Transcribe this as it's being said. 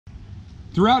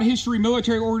Throughout history,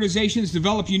 military organizations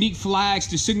develop unique flags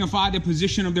to signify the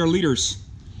position of their leaders.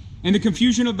 In the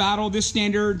confusion of battle, this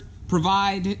standard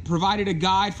provided a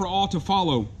guide for all to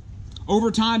follow.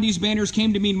 Over time, these banners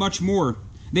came to mean much more.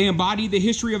 They embodied the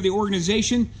history of the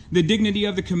organization, the dignity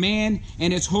of the command,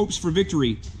 and its hopes for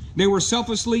victory. They were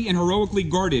selflessly and heroically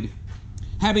guarded.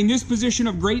 Having this position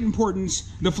of great importance,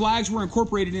 the flags were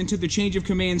incorporated into the change of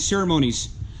command ceremonies.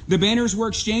 The banners were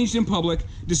exchanged in public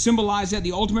to symbolize that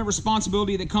the ultimate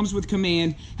responsibility that comes with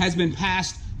command has been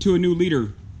passed to a new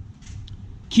leader.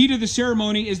 Key to the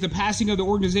ceremony is the passing of the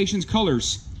organization's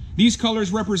colors. These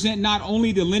colors represent not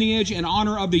only the lineage and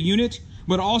honor of the unit,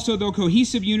 but also the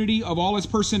cohesive unity of all its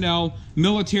personnel,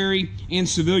 military and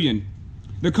civilian.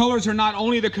 The colors are not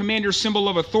only the commander's symbol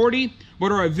of authority,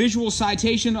 but are a visual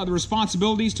citation of the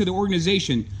responsibilities to the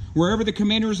organization. Wherever the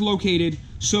commander is located,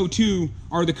 so too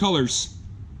are the colors.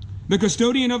 The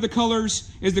custodian of the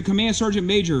colors is the Command Sergeant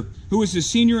Major, who is the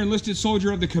senior enlisted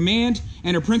soldier of the command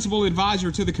and a principal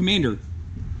advisor to the commander.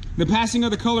 The passing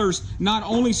of the colors not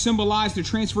only symbolize the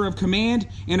transfer of command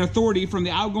and authority from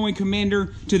the outgoing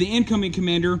commander to the incoming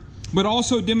commander, but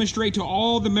also demonstrate to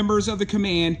all the members of the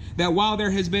command that while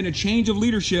there has been a change of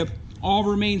leadership, all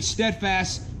remain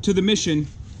steadfast to the mission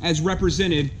as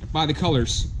represented by the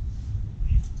colors.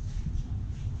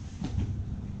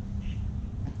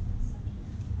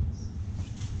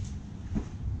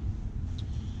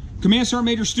 Command Sergeant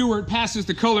Major Steward passes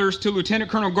the colors to Lieutenant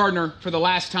Colonel Gardner for the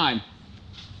last time.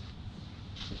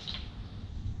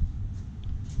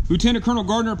 Lieutenant Colonel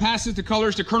Gardner passes the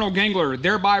colors to Colonel Gengler,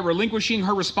 thereby relinquishing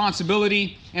her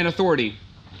responsibility and authority.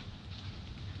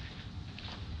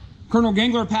 Colonel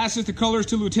Gengler passes the colors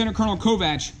to Lieutenant Colonel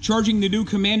Kovatch, charging the new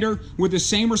commander with the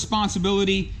same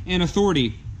responsibility and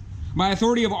authority. By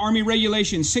authority of Army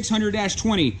Regulation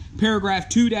 600-20, paragraph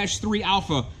 2-3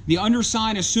 alpha, the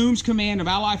undersigned assumes command of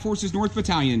Allied Forces North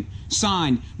Battalion.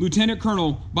 Signed, Lieutenant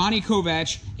Colonel Bonnie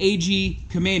Kovatch, AG,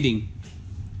 commanding.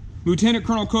 Lieutenant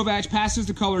Colonel Kovatch passes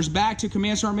the colors back to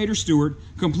Command Sergeant Major Steward,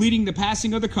 completing the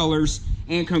passing of the colors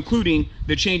and concluding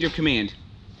the change of command.